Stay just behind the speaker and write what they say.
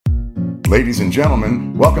Ladies and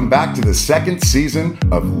gentlemen, welcome back to the second season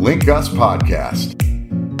of Link Us Podcast.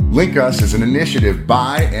 Link Us is an initiative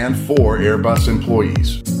by and for Airbus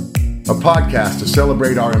employees. A podcast to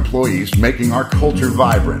celebrate our employees, making our culture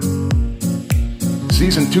vibrant.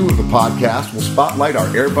 Season 2 of the podcast will spotlight our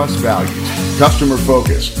Airbus values: customer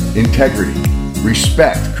focus, integrity,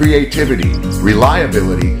 respect, creativity,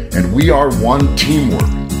 reliability, and we are one teamwork.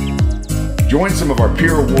 Join some of our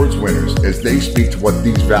peer awards winners as they speak to what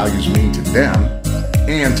these values mean to them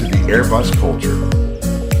and to the Airbus culture.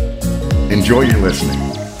 Enjoy your listening.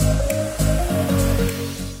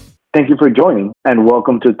 Thank you for joining and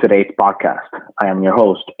welcome to today's podcast. I am your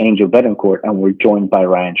host, Angel Betancourt, and we're joined by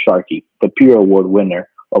Ryan Sharkey, the peer award winner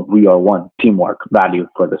of We Are One Teamwork Value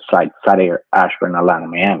for the site SAT-Air, Ashburn, Atlanta,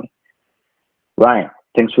 Miami. Ryan,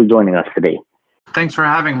 thanks for joining us today. Thanks for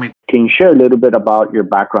having me. Can you share a little bit about your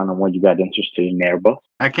background and what you got interested in Airbus?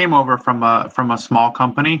 I came over from a small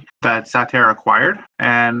company that SAT-Air acquired,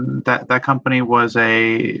 and that company was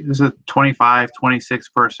a 25, 26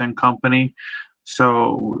 person company.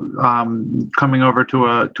 So coming over to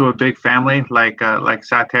a big family like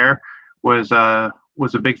SAT-Air was a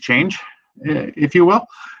big change, if you will.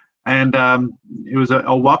 And it was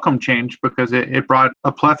a welcome change because it brought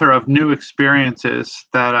a plethora of new experiences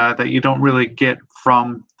that you don't really get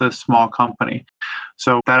from the small company.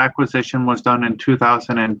 So that acquisition was done in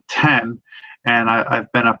 2010, and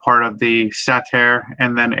I've been a part of the SAT-Air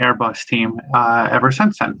and then Airbus team ever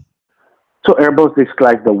since then. So Airbus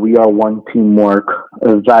describes the We Are One Teamwork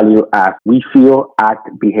value as we feel, act,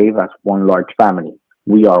 behave as one large family.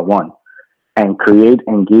 We are one. And create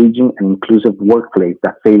engaging and inclusive workplace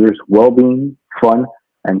that favors well-being, fun,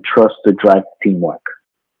 and trust to drive teamwork.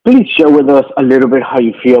 Please share with us a little bit how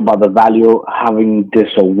you feel about the value of having this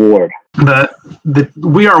award. The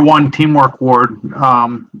We Are One Teamwork Award,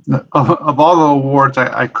 of all the awards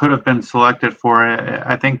I could have been selected for,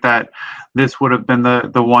 I think that this would have been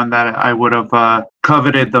the one that I would have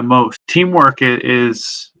coveted the most. Teamwork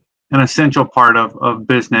is an essential part of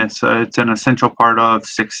business. It's an essential part of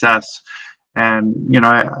success. And, you know,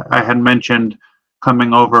 I had mentioned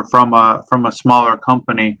coming over from a smaller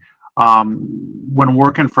company. When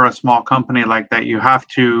working for a small company like that, you have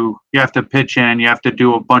to pitch in, you have to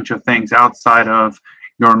do a bunch of things outside of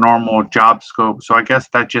your normal job scope. So I guess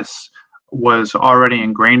that just was already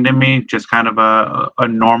ingrained in me, just kind of a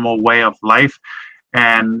normal way of life.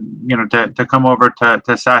 And, you know, to come over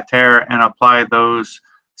to SAT-Air and apply those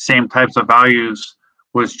same types of values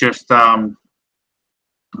was just,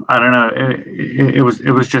 I don't know. It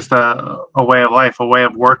was just a way of life, a way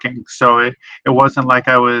of working. So it wasn't like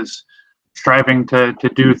I was striving to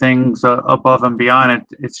do things above and beyond.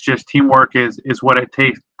 It's just teamwork is what it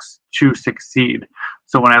takes to succeed.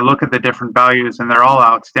 So when I look at the different values, and they're all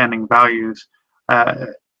outstanding values, I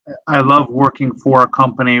love working for a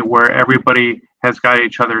company where everybody has got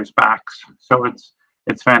each other's backs. So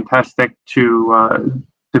it's fantastic to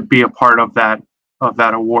be a part of that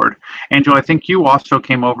award. Angel, I think you also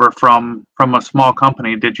came over from a small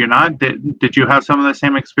company, did you not? Did you have some of the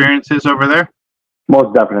same experiences over there?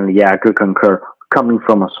 Most definitely, yeah, I could concur. Coming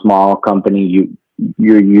from a small company,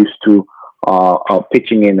 you're used to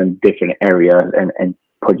pitching in different areas and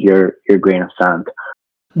put your grain of sand.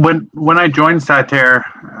 When I joined SAT-Air,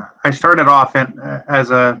 I started off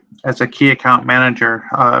as a key account manager,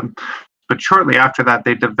 but shortly after that,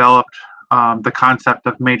 they developed the concept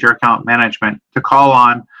of major account management to call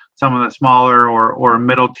on some of the smaller or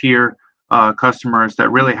middle tier customers that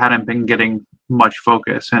really hadn't been getting much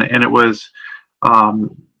focus. And it was,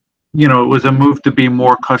 it was a move to be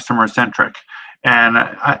more customer centric. And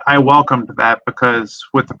I welcomed that because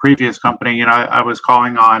with the previous company, you know, I was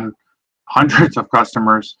calling on hundreds of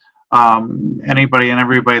customers, anybody and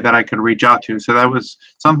everybody that I could reach out to. So that was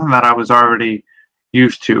something that I was already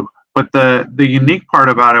used to. But the unique part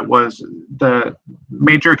about it was the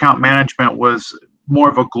major account management was more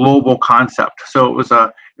of a global concept. So it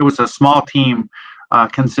was a small team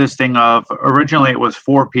consisting of, originally it was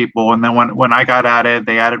 4 people, and then when I got added,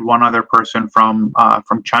 they added one other person from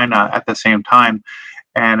China at the same time,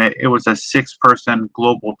 and it was a 6-person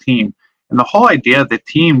global team. And the whole idea of the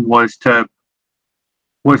team was to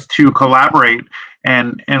collaborate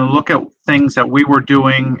and look at things that we were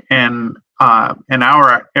doing in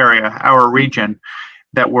our area, our region,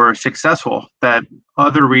 that were successful, that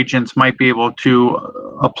other regions might be able to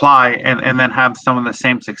apply and then have some of the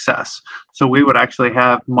same success. So we would actually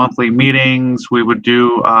have monthly meetings. We would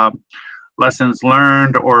do lessons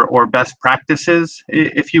learned or best practices,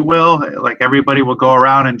 if you will. Like everybody would go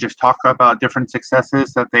around and just talk about different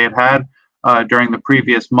successes that they had during the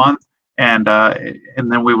previous month. And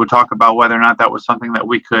then we would talk about whether or not that was something that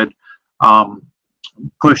we could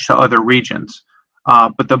push to other regions.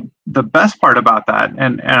 But the best part about that,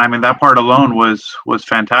 and I mean that part alone was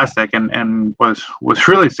fantastic and was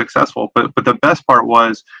really successful. But the best part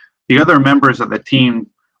was the other members of the team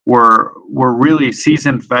were really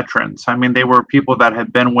seasoned veterans. I mean, they were people that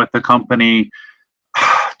had been with the company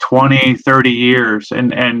 20, 30 years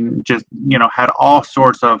and just, had all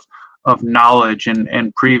sorts of knowledge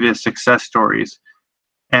and previous success stories.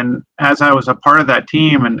 And as I was a part of that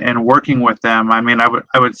team and working with them, I mean,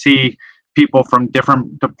 I would see people from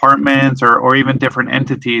different departments or even different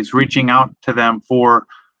entities reaching out to them for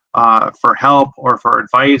help or for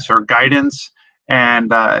advice or guidance.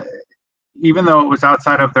 And even though it was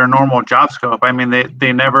outside of their normal job scope, I mean,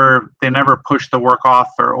 they never pushed the work off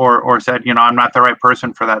or said, I'm not the right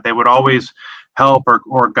person for that. They would always help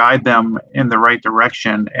or guide them in the right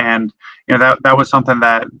direction. And that was something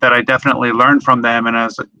that I definitely learned from them. And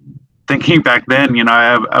as thinking back then,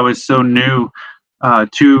 I was so new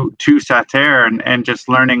to Sater and just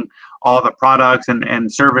learning all the products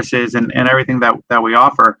and services and everything that we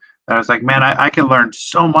offer. I was like, man, I can learn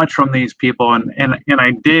so much from these people, and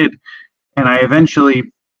I did, and I eventually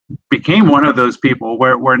became one of those people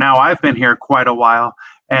where now I've been here quite a while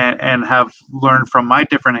and have learned from my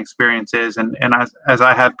different experiences, and as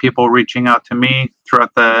I have people reaching out to me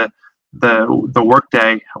throughout the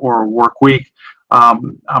workday or work week.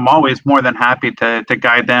 I'm always more than happy to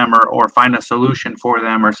guide them or find a solution for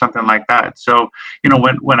them or something like that. So,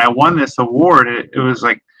 when I won this award, it was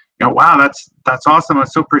like, wow, that's awesome.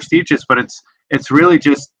 It's so prestigious, but it's really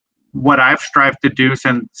just what I've strived to do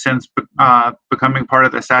since becoming part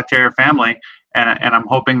of the Sater family. And I'm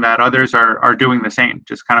hoping that others are doing the same,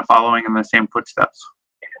 just kind of following in the same footsteps.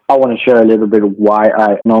 I want to share a little bit of why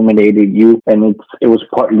I nominated you. And it was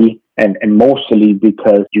partly and mostly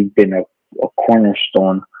because you've been a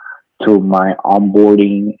cornerstone to my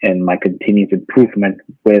onboarding and my continuous improvement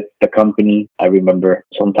with the company. I remember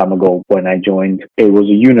some time ago when I joined, it was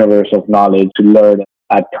a universe of knowledge to learn.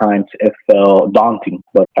 At times it felt daunting,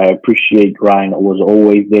 but I appreciate Ryan was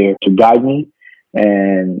always there to guide me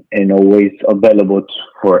and always available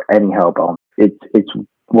for any help. It's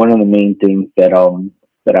one of the main things that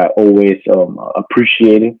I always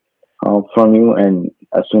appreciated from you. And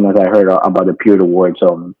as soon as I heard about the Peer Awards,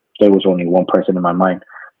 there was only one person in my mind,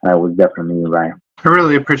 and I was definitely Ryan. I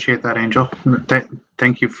really appreciate that, Angel.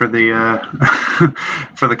 Thank you for the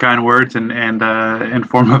for the kind words and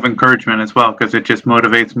form of encouragement as well, because it just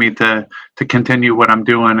motivates me to continue what I'm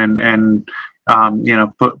doing and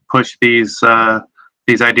push these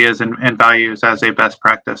ideas and values as a best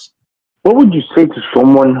practice. What would you say to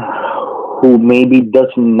someone who maybe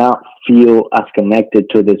does not feel as connected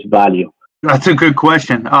to this value? That's a good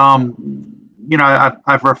question.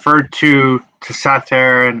 I've referred to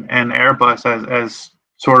Sater and Airbus as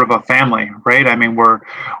sort of a family, right? I mean, we're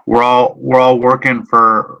all working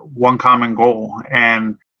for one common goal,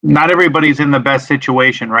 and not everybody's in the best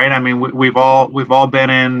situation, right? I mean, we've all been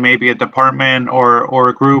in maybe a department or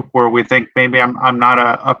a group where we think maybe I'm not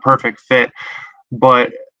a perfect fit,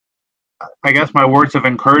 but I guess my words of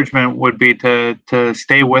encouragement would be to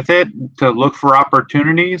stay with it, to look for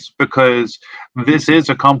opportunities, because this is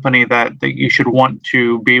a company that you should want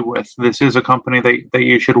to be with. This is a company that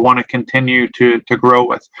you should want to continue to grow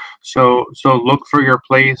with. So look for your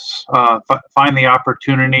place, find the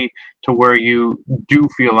opportunity to where you do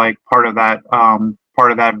feel like part of that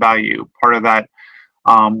value, part of that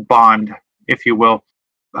bond, if you will.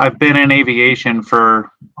 I've been in aviation for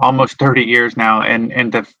almost 30 years now,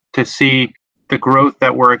 and to see the growth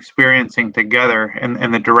that we're experiencing together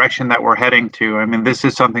and the direction that we're heading to, I mean, this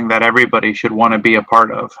is something that everybody should want to be a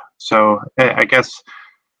part of. So I guess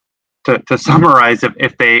to summarize,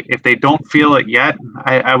 if they don't feel it yet,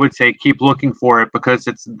 I would say keep looking for it, because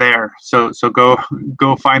it's there. So go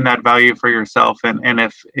find that value for yourself, and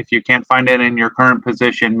if you can't find it in your current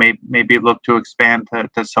position, maybe look to expand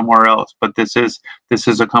to somewhere else. But this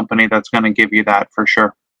is a company that's going to give you that for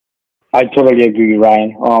sure. I totally agree,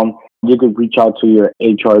 Ryan. You could reach out to your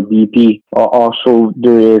HR VP. Also,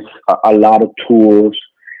 there is a lot of tools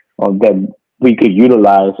that we could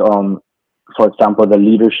utilize. For example, the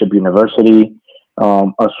Leadership University,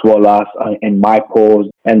 as well as in my post,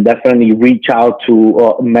 and definitely reach out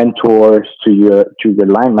to mentors, to your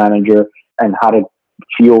line manager, and how to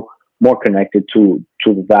feel more connected to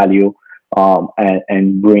the value,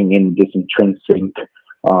 and bring in this intrinsic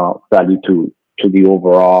value to the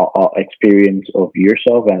overall experience of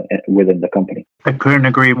yourself and within the company. I couldn't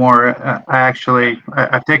agree more. I've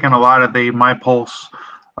taken a lot of the MyPulse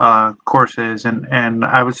courses, and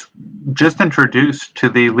I was just introduced to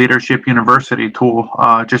the Leadership University tool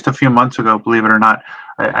just a few months ago, believe it or not.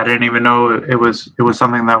 I didn't even know it was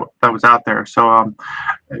something that was out there. So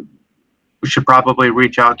we should probably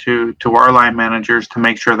reach out to our line managers to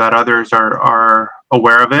make sure that others are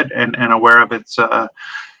aware of it and aware of its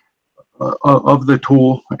of the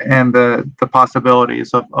tool and the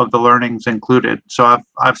possibilities of the learnings included. So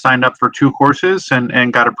I've signed up for 2 courses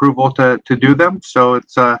and got approval to do them. So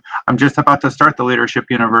it's I'm just about to start the Leadership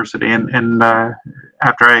University, and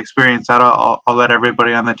after I experience that, I'll let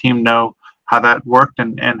everybody on the team know how that worked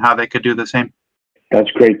and how they could do the same.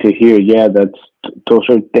 That's great to hear. Yeah, those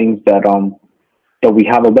are things that we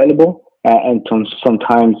have available, and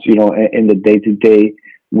sometimes in the day-to-day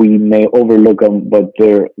we may overlook them, but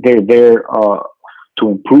they're there to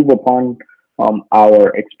improve upon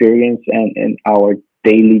our experience and our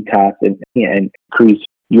daily tasks and increase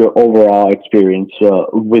your overall experience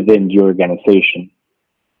within the organization.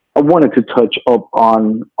 I wanted to touch up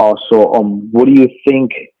on also what do you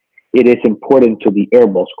think it is important to the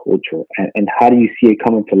Airbus culture, and how do you see it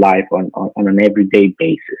coming to life on an everyday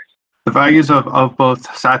basis? The values of both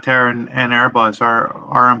SATER and Airbus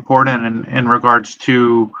are important in regards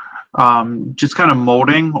to just kind of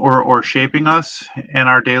molding or shaping us in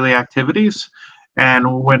our daily activities.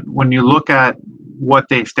 And when you look at what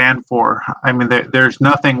they stand for, I mean, there's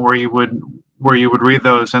nothing where you would read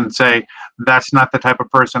those and say, that's not the type of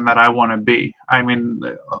person that I want to be. I mean,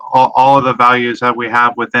 all of the values that we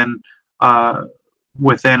have within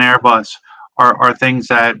Airbus are things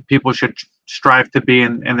that people should strive to be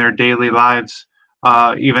in their daily lives,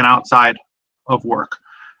 even outside of work.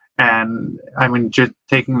 And I mean, just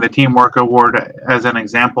taking the Teamwork Award as an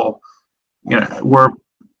example, we're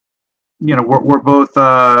both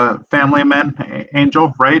family men,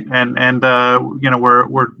 Angel, right? And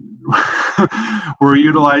we're we're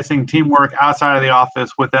utilizing teamwork outside of the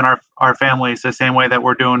office within our families the same way that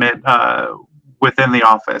we're doing it within the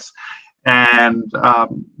office. And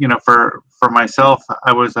for myself,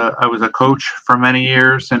 I was a coach for many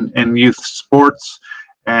years in youth sports,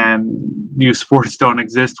 and youth sports don't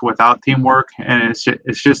exist without teamwork. And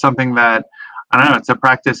it's just something that, I don't know, it's a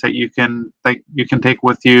practice that you can take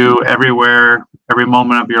with you everywhere, every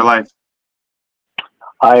moment of your life.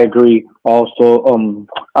 I agree. Also,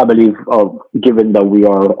 I believe, given that we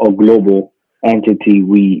are a global entity,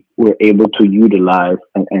 we're able to utilize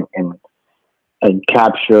and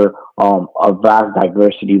capture a vast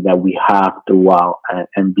diversity that we have throughout,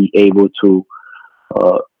 and be able to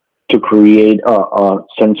create a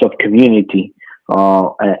sense of community.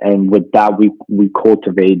 And with that, we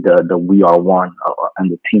cultivate the we are one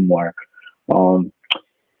and the teamwork.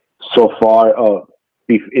 So far,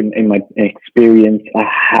 in my experience, I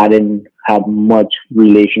hadn't had much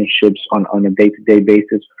relationships on a day-to-day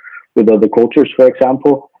basis with other cultures, for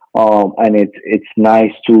example. And it's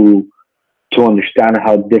nice to understand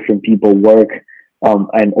how different people work,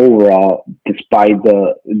 and overall, despite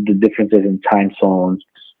the differences in time zones,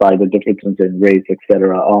 despite the differences in race,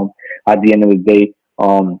 etc. At the end of the day,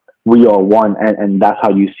 we are one, and that's how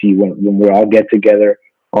you see when we all get together.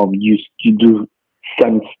 You do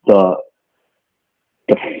sense the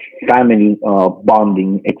family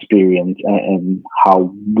bonding experience, and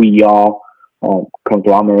how we all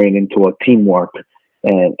conglomerate into a teamwork,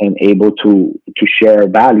 and able to share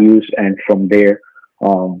values, and from there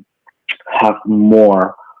have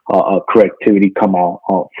more creativity come out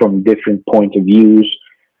from different points of views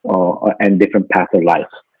and different paths of life.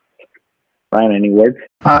 Ryan, any words?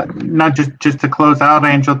 Not just to close out,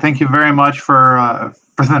 Angel. Thank you very much for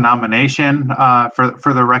the nomination,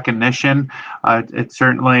 for the recognition. It's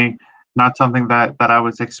certainly not something that I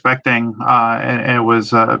was expecting, and it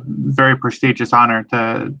was a very prestigious honor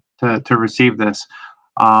to receive this.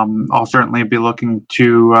 I'll certainly be looking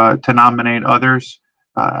to nominate others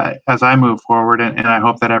as I move forward, and I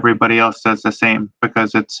hope that everybody else does the same,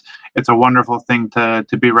 because it's a wonderful thing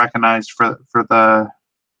to be recognized for the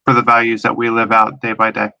values that we live out day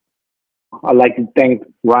by day. I'd like to thank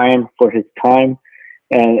Ryan for his time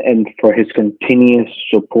and for his continuous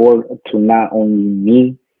support to not only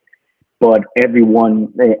me, but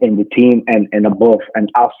everyone in the team and above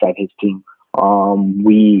and outside his team.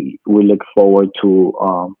 We look forward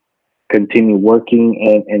to continue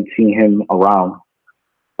working and seeing him around.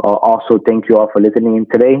 Also, thank you all for listening in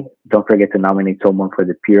today. Don't forget to nominate someone for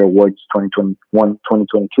the Peer Awards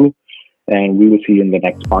 2021-2022, and we will see you in the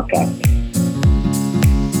next podcast.